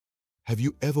Have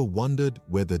you ever wondered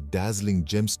where the dazzling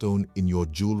gemstone in your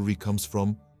jewelry comes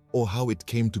from, or how it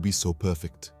came to be so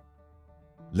perfect?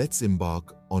 Let's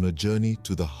embark on a journey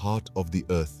to the heart of the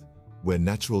earth, where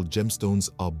natural gemstones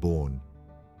are born.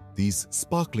 These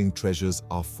sparkling treasures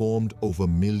are formed over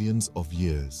millions of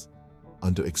years,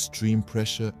 under extreme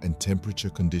pressure and temperature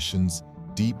conditions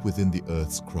deep within the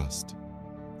Earth's crust.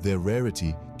 Their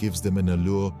rarity gives them an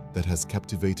allure that has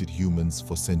captivated humans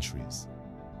for centuries.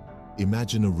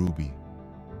 Imagine a ruby.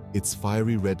 Its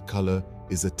fiery red color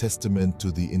is a testament to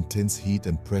the intense heat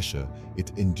and pressure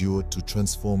it endured to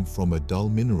transform from a dull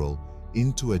mineral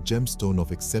into a gemstone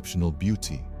of exceptional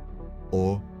beauty.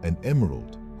 Or an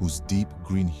emerald, whose deep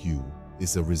green hue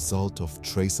is a result of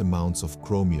trace amounts of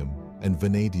chromium and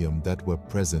vanadium that were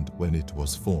present when it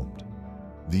was formed.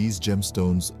 These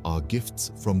gemstones are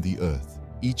gifts from the earth,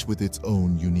 each with its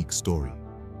own unique story.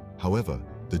 However,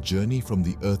 the journey from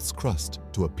the earth's crust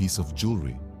to a piece of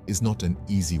jewelry is not an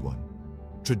easy one.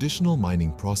 Traditional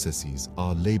mining processes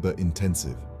are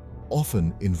labor-intensive,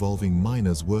 often involving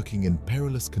miners working in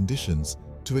perilous conditions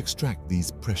to extract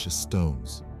these precious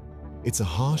stones. It's a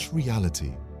harsh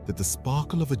reality that the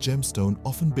sparkle of a gemstone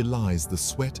often belies the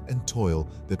sweat and toil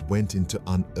that went into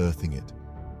unearthing it.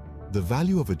 The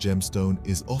value of a gemstone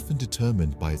is often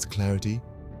determined by its clarity,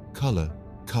 color,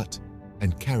 cut,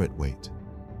 and carat weight.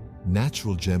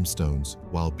 Natural gemstones,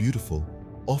 while beautiful,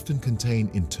 often contain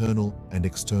internal and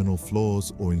external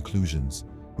flaws or inclusions,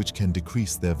 which can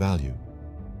decrease their value.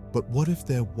 But what if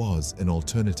there was an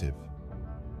alternative?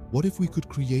 What if we could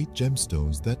create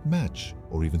gemstones that match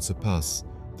or even surpass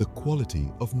the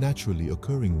quality of naturally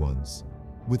occurring ones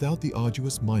without the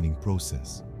arduous mining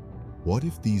process? What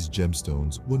if these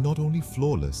gemstones were not only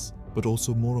flawless, but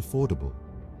also more affordable?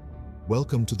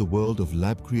 Welcome to the world of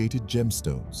lab-created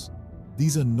gemstones.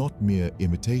 These are not mere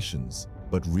imitations,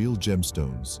 but real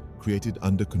gemstones created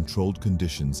under controlled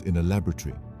conditions in a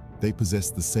laboratory. They possess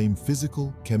the same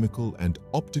physical, chemical, and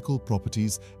optical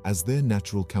properties as their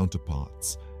natural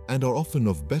counterparts, and are often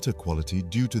of better quality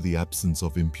due to the absence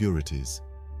of impurities.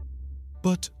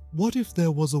 But what if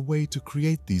there was a way to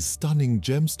create these stunning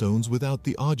gemstones without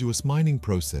the arduous mining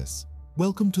process?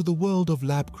 Welcome to the world of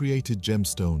lab-created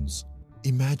gemstones.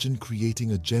 Imagine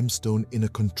creating a gemstone in a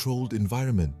controlled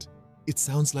environment. It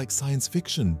sounds like science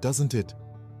fiction, doesn't it?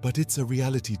 But it's a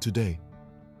reality today.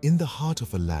 In the heart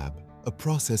of a lab, a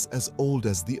process as old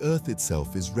as the Earth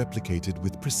itself is replicated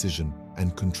with precision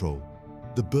and control.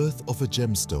 The birth of a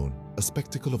gemstone, a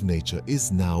spectacle of nature,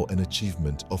 is now an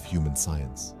achievement of human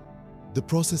science. The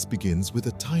process begins with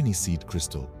a tiny seed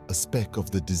crystal, a speck of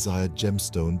the desired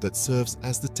gemstone that serves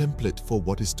as the template for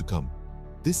what is to come.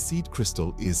 This seed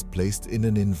crystal is placed in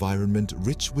an environment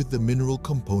rich with the mineral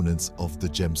components of the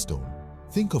gemstone.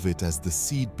 Think of it as the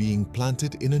seed being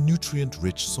planted in a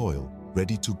nutrient-rich soil,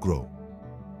 ready to grow.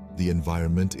 The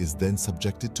environment is then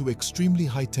subjected to extremely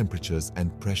high temperatures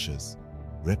and pressures,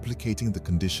 replicating the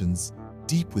conditions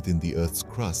deep within the Earth's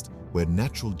crust where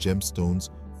natural gemstones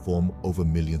form over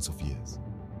millions of years.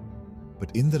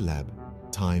 But in the lab,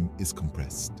 time is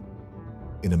compressed.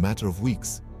 In a matter of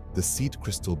weeks, the seed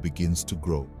crystal begins to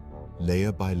grow,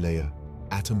 layer by layer,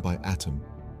 atom by atom,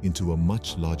 into a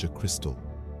much larger crystal.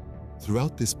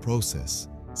 Throughout this process,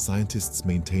 scientists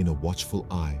maintain a watchful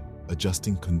eye,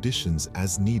 adjusting conditions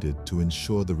as needed to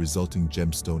ensure the resulting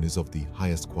gemstone is of the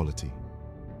highest quality.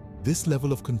 This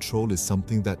level of control is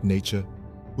something that nature,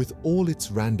 with all its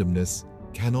randomness,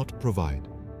 cannot provide.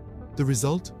 The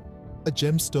result? A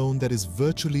gemstone that is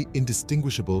virtually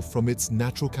indistinguishable from its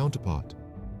natural counterpart.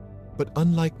 But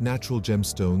unlike natural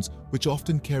gemstones, which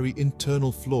often carry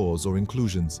internal flaws or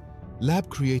inclusions,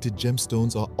 lab-created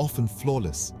gemstones are often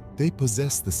flawless. They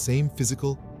possess the same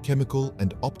physical, chemical,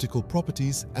 and optical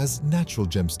properties as natural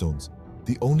gemstones.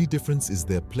 The only difference is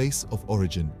their place of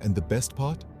origin, and the best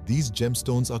part? These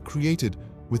gemstones are created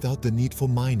without the need for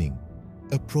mining,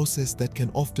 a process that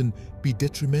can often be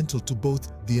detrimental to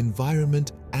both the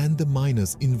environment and the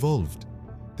miners involved.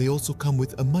 They also come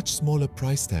with a much smaller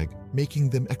price tag, making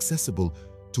them accessible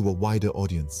to a wider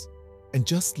audience. And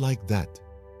just like that,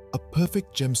 a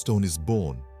perfect gemstone is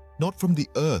born, not from the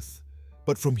earth,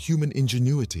 but from human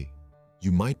ingenuity.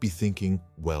 You might be thinking,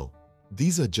 well,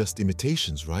 these are just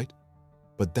imitations, right?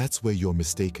 But that's where you're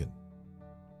mistaken.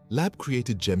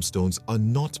 Lab-created gemstones are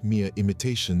not mere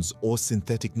imitations or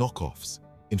synthetic knockoffs.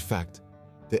 In fact,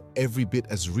 they're every bit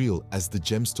as real as the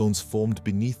gemstones formed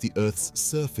beneath the Earth's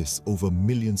surface over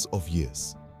millions of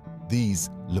years.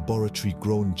 These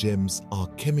laboratory-grown gems are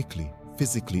chemically,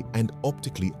 physically, and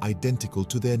optically identical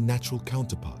to their natural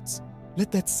counterparts.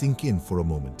 Let that sink in for a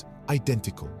moment.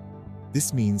 Identical.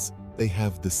 This means they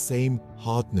have the same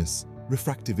hardness,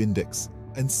 refractive index,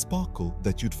 and sparkle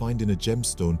that you'd find in a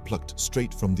gemstone plucked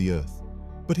straight from the earth.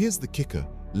 But here's the kicker: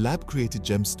 lab-created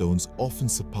gemstones often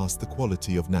surpass the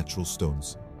quality of natural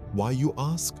stones. Why, you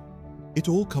ask? It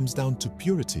all comes down to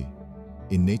purity.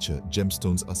 In nature,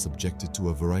 gemstones are subjected to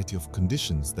a variety of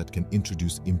conditions that can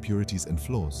introduce impurities and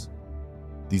flaws.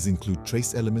 These include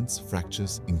trace elements,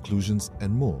 fractures, inclusions,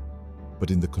 and more.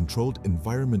 But in the controlled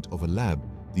environment of a lab,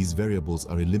 these variables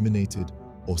are eliminated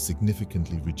or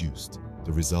significantly reduced.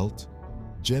 The result?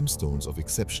 Gemstones of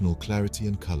exceptional clarity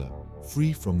and color,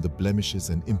 free from the blemishes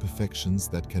and imperfections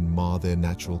that can mar their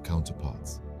natural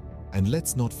counterparts. And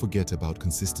let's not forget about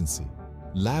consistency.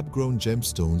 Lab-grown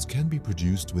gemstones can be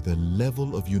produced with a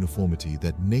level of uniformity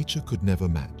that nature could never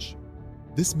match.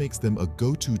 This makes them a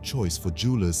go-to choice for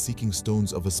jewelers seeking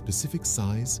stones of a specific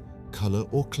size, color,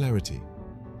 or clarity.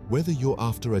 Whether you're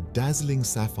after a dazzling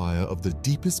sapphire of the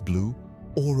deepest blue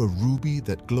or a ruby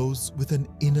that glows with an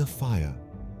inner fire,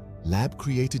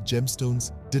 lab-created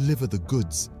gemstones deliver the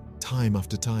goods time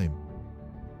after time.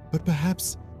 But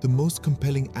perhaps the most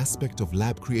compelling aspect of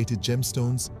lab-created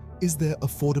gemstones is their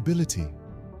affordability.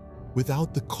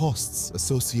 Without the costs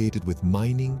associated with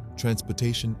mining,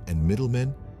 transportation, and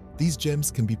middlemen, these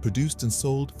gems can be produced and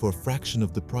sold for a fraction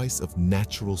of the price of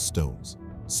natural stones.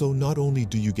 So not only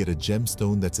do you get a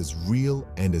gemstone that's as real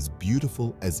and as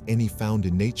beautiful as any found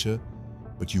in nature,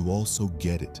 but you also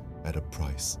get it at a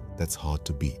price that's hard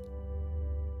to beat.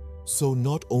 So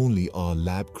not only are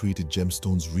lab-created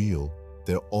gemstones real,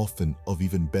 they're often of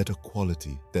even better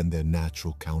quality than their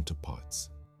natural counterparts.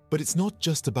 But it's not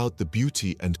just about the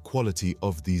beauty and quality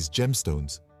of these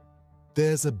gemstones.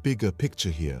 There's a bigger picture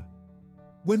here.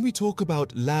 When we talk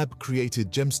about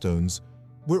lab-created gemstones,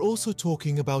 we're also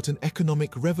talking about an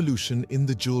economic revolution in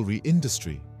the jewelry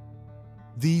industry.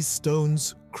 These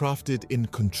stones, crafted in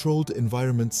controlled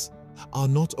environments, are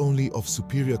not only of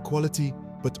superior quality,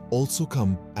 but also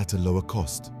come at a lower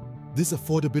cost. This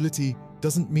affordability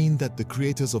doesn't mean that the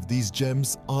creators of these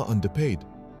gems are underpaid.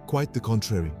 Quite the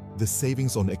contrary, the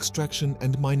savings on extraction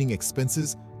and mining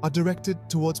expenses are directed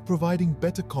towards providing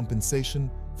better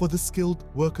compensation for the skilled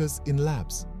workers in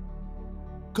labs.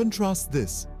 Contrast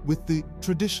this with the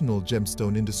traditional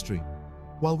gemstone industry.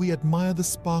 While we admire the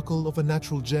sparkle of a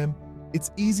natural gem,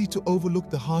 it's easy to overlook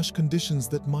the harsh conditions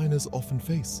that miners often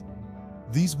face.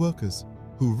 These workers,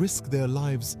 who risk their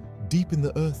lives deep in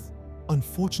the earth,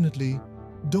 unfortunately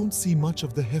don't see much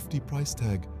of the hefty price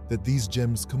tag that these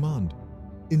gems command.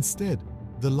 Instead,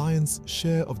 the lion's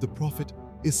share of the profit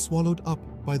is swallowed up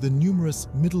by the numerous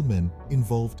middlemen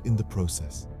involved in the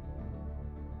process.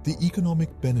 The economic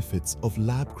benefits of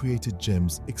lab-created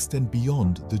gems extend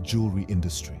beyond the jewelry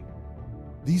industry.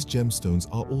 These gemstones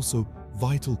are also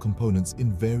vital components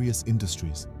in various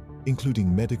industries,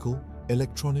 including medical,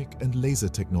 electronic, and laser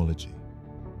technology.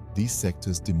 These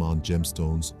sectors demand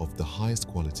gemstones of the highest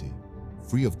quality,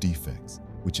 free of defects,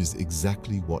 which is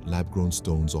exactly what lab-grown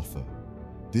stones offer.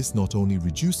 This not only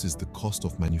reduces the cost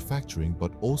of manufacturing,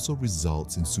 but also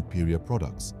results in superior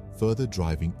products, further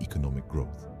driving economic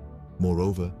growth.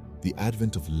 Moreover, the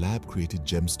advent of lab-created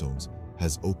gemstones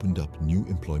has opened up new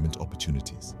employment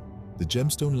opportunities. The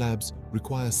gemstone labs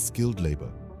require skilled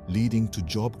labor, leading to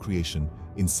job creation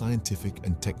in scientific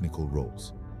and technical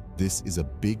roles. This is a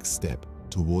big step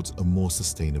towards a more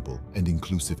sustainable and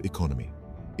inclusive economy.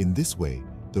 In this way,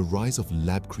 the rise of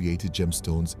lab-created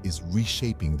gemstones is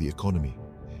reshaping the economy.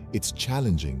 It's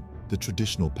challenging the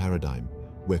traditional paradigm,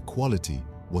 where quality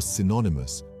was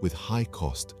synonymous with high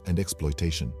cost and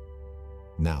exploitation.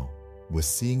 Now, we're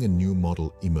seeing a new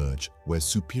model emerge where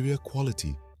superior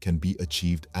quality can be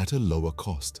achieved at a lower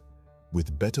cost,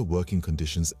 with better working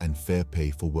conditions and fair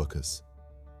pay for workers.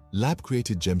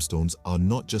 Lab-created gemstones are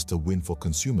not just a win for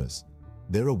consumers,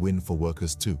 they're a win for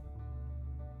workers too.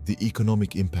 The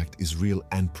economic impact is real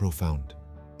and profound.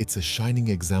 It's a shining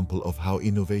example of how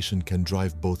innovation can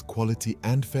drive both quality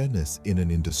and fairness in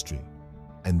an industry.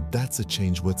 And that's a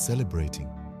change worth celebrating.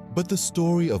 But the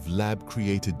story of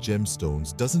lab-created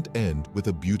gemstones doesn't end with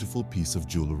a beautiful piece of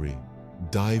jewelry.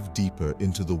 Dive deeper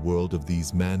into the world of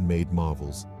these man-made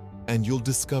marvels, and you'll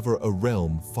discover a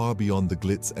realm far beyond the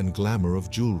glitz and glamour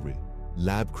of jewelry.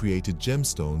 Lab-created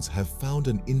gemstones have found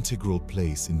an integral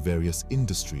place in various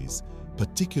industries,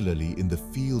 particularly in the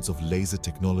fields of laser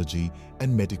technology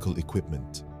and medical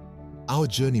equipment. Our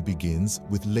journey begins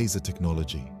with laser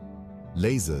technology.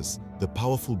 Lasers, the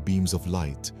powerful beams of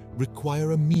light,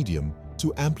 require a medium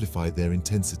to amplify their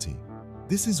intensity.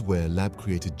 This is where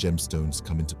lab-created gemstones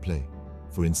come into play.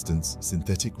 For instance,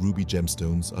 synthetic ruby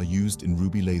gemstones are used in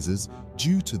ruby lasers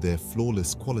due to their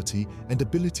flawless quality and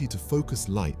ability to focus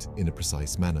light in a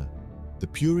precise manner. The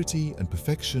purity and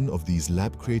perfection of these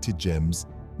lab-created gems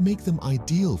make them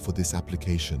ideal for this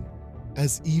application,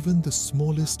 as even the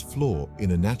smallest flaw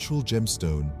in a natural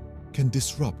gemstone can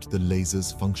disrupt the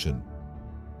laser's function.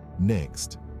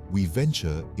 Next, we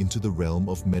venture into the realm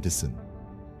of medicine.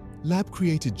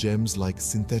 Lab-created gems like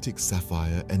synthetic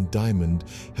sapphire and diamond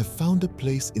have found a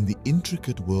place in the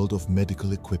intricate world of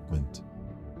medical equipment.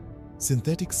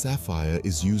 Synthetic sapphire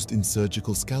is used in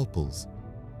surgical scalpels,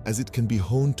 as it can be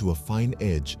honed to a fine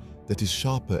edge that is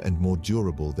sharper and more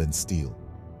durable than steel.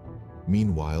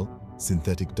 Meanwhile,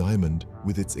 synthetic diamond,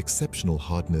 with its exceptional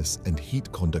hardness and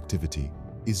heat conductivity,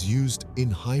 is used in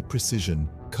high-precision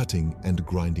cutting and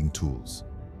grinding tools.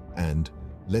 And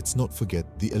let's not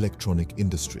forget the electronic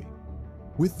industry.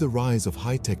 With the rise of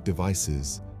high-tech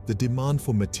devices, the demand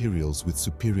for materials with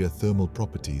superior thermal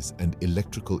properties and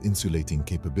electrical insulating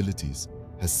capabilities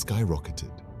has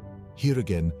skyrocketed. Here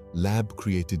again,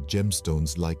 lab-created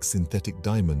gemstones like synthetic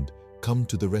diamond come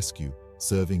to the rescue,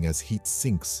 serving as heat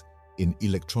sinks in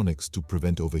electronics to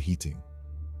prevent overheating.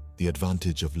 The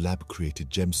advantage of lab-created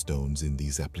gemstones in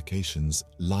these applications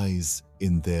lies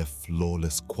in their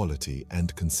flawless quality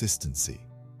and consistency,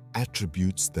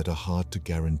 attributes that are hard to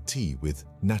guarantee with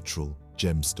natural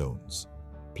gemstones.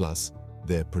 Plus,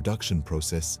 their production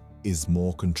process is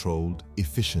more controlled,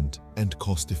 efficient, and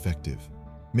cost-effective,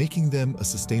 making them a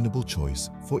sustainable choice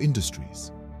for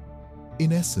industries.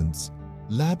 In essence,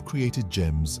 lab-created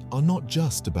gems are not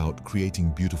just about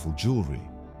creating beautiful jewelry.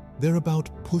 They're about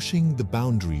pushing the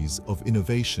boundaries of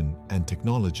innovation and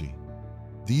technology.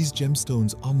 These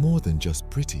gemstones are more than just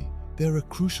pretty. They're a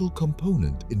crucial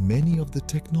component in many of the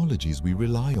technologies we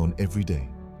rely on every day.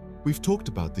 We've talked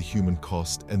about the human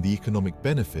cost and the economic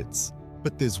benefits,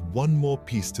 but there's one more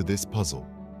piece to this puzzle: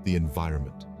 the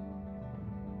environment.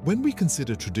 When we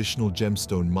consider traditional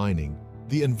gemstone mining,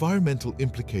 the environmental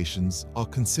implications are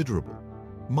considerable.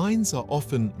 Mines are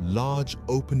often large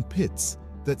open pits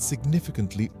that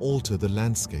significantly alter the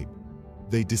landscape.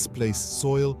 They displace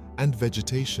soil and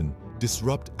vegetation,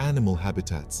 disrupt animal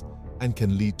habitats, and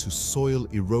can lead to soil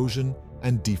erosion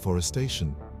and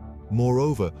deforestation.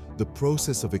 Moreover, the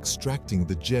process of extracting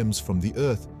the gems from the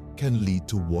earth can lead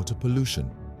to water pollution.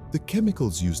 The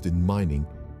chemicals used in mining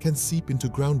can seep into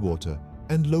groundwater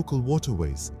and local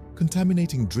waterways,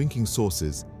 contaminating drinking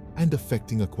sources and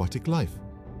affecting aquatic life.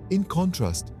 In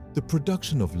contrast, the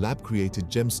production of lab-created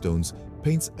gemstones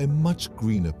paints a much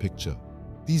greener picture.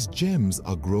 These gems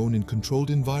are grown in controlled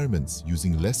environments,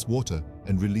 using less water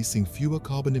and releasing fewer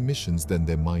carbon emissions than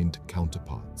their mined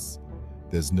counterparts.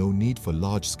 There's no need for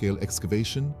large-scale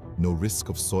excavation, no risk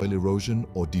of soil erosion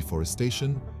or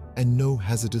deforestation, and no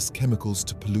hazardous chemicals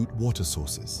to pollute water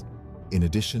sources. In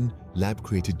addition,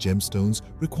 lab-created gemstones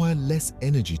require less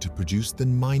energy to produce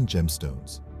than mined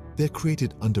gemstones. They're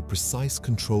created under precise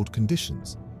controlled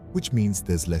conditions, which means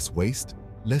there's less waste,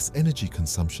 less energy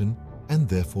consumption, and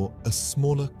therefore a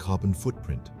smaller carbon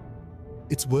footprint.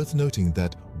 It's worth noting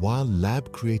that while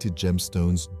lab-created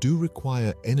gemstones do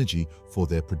require energy for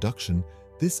their production,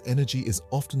 this energy is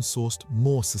often sourced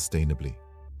more sustainably.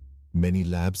 Many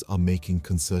labs are making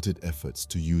concerted efforts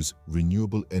to use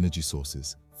renewable energy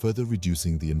sources, further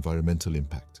reducing the environmental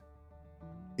impact.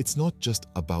 It's not just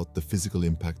about the physical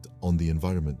impact on the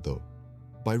environment, though.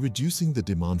 By reducing the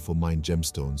demand for mined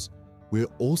gemstones,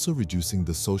 we're also reducing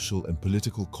the social and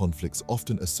political conflicts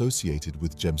often associated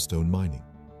with gemstone mining.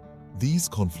 These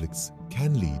conflicts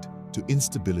can lead to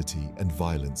instability and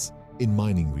violence in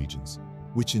mining regions,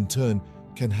 which in turn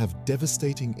can have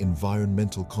devastating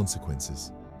environmental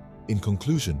consequences. In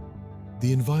conclusion,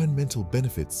 the environmental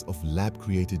benefits of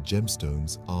lab-created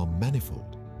gemstones are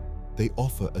manifold. They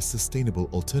offer a sustainable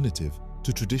alternative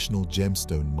to traditional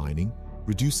gemstone mining,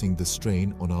 reducing the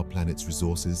strain on our planet's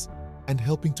resources and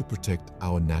helping to protect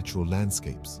our natural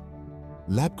landscapes.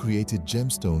 Lab-created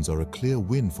gemstones are a clear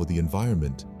win for the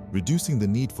environment, reducing the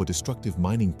need for destructive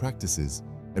mining practices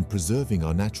and preserving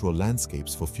our natural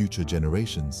landscapes for future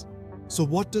generations. So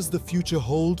what does the future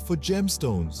hold for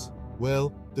gemstones?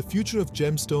 Well, the future of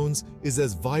gemstones is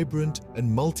as vibrant and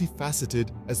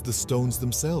multifaceted as the stones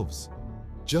themselves.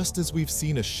 Just as we've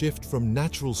seen a shift from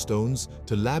natural stones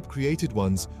to lab-created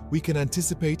ones, we can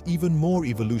anticipate even more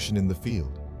evolution in the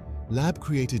field.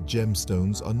 Lab-created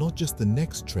gemstones are not just the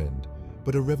next trend,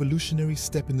 but a revolutionary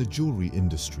step in the jewelry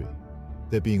industry.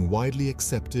 They're being widely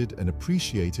accepted and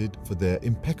appreciated for their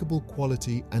impeccable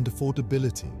quality and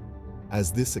affordability.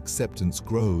 As this acceptance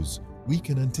grows, we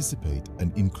can anticipate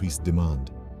an increased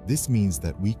demand. This means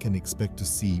that we can expect to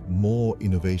see more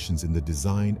innovations in the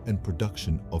design and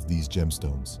production of these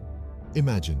gemstones.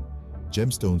 Imagine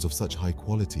gemstones of such high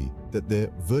quality that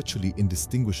they're virtually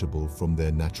indistinguishable from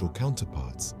their natural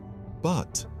counterparts.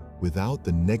 But without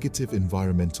the negative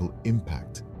environmental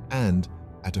impact and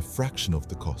at a fraction of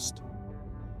the cost.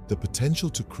 The potential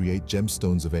to create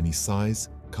gemstones of any size,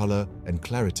 color, and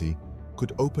clarity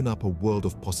could open up a world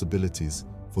of possibilities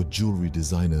for jewelry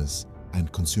designers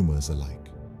and consumers alike.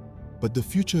 But the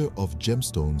future of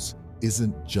gemstones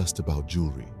isn't just about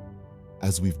jewelry.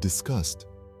 As we've discussed,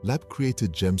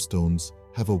 lab-created gemstones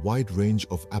have a wide range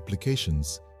of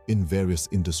applications in various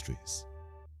industries.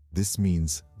 This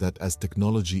means that as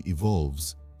technology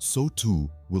evolves, so too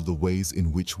will the ways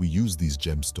in which we use these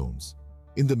gemstones.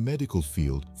 In the medical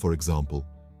field, for example,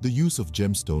 the use of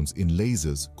gemstones in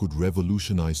lasers could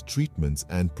revolutionize treatments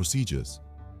and procedures.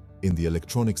 In the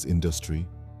electronics industry,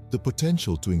 the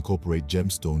potential to incorporate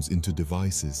gemstones into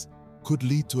devices could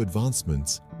lead to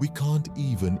advancements we can't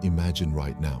even imagine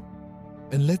right now.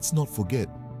 And let's not forget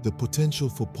the potential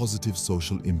for positive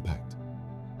social impact.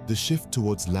 The shift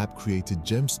towards lab-created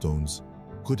gemstones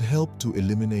could help to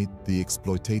eliminate the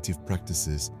exploitative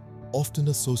practices often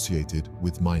associated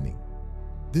with mining.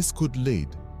 This could lead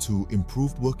to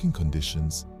improved working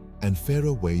conditions and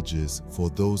fairer wages for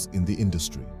those in the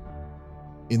industry.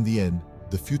 In the end,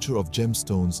 the future of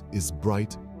gemstones is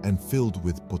bright and filled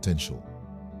with potential.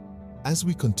 As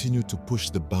we continue to push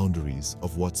the boundaries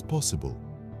of what's possible,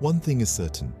 one thing is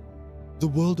certain: the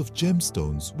world of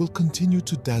gemstones will continue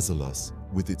to dazzle us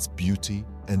with its beauty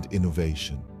and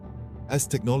innovation. As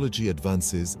technology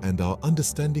advances and our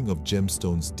understanding of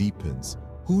gemstones deepens,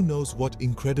 who knows what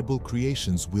incredible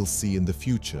creations we'll see in the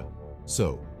future.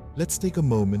 So, let's take a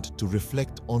moment to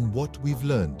reflect on what we've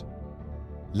learned.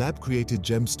 Lab-created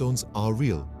gemstones are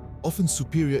real, often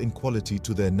superior in quality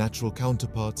to their natural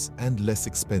counterparts and less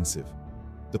expensive.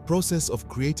 The process of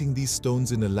creating these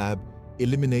stones in a lab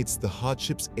eliminates the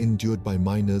hardships endured by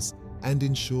miners and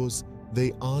ensures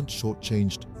they aren't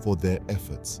shortchanged for their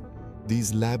efforts.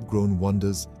 These lab-grown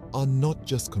wonders are not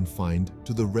just confined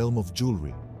to the realm of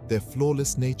jewelry. Their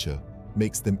flawless nature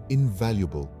makes them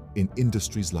invaluable in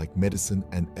industries like medicine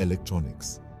and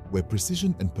electronics, where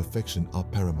precision and perfection are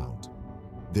paramount.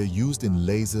 They're used in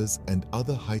lasers and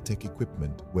other high-tech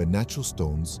equipment where natural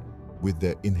stones, with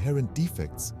their inherent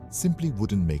defects, simply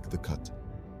wouldn't make the cut.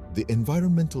 The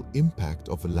environmental impact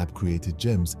of lab-created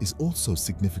gems is also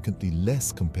significantly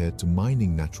less compared to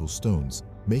mining natural stones,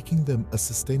 making them a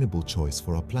sustainable choice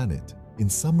for our planet. In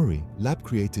summary,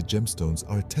 lab-created gemstones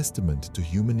are a testament to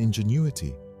human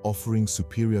ingenuity, offering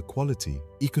superior quality,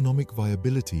 economic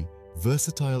viability,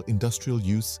 versatile industrial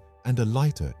use, and a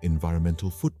lighter environmental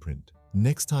footprint.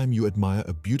 Next time you admire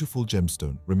a beautiful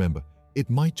gemstone, remember, it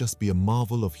might just be a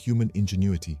marvel of human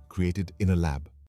ingenuity created in a lab.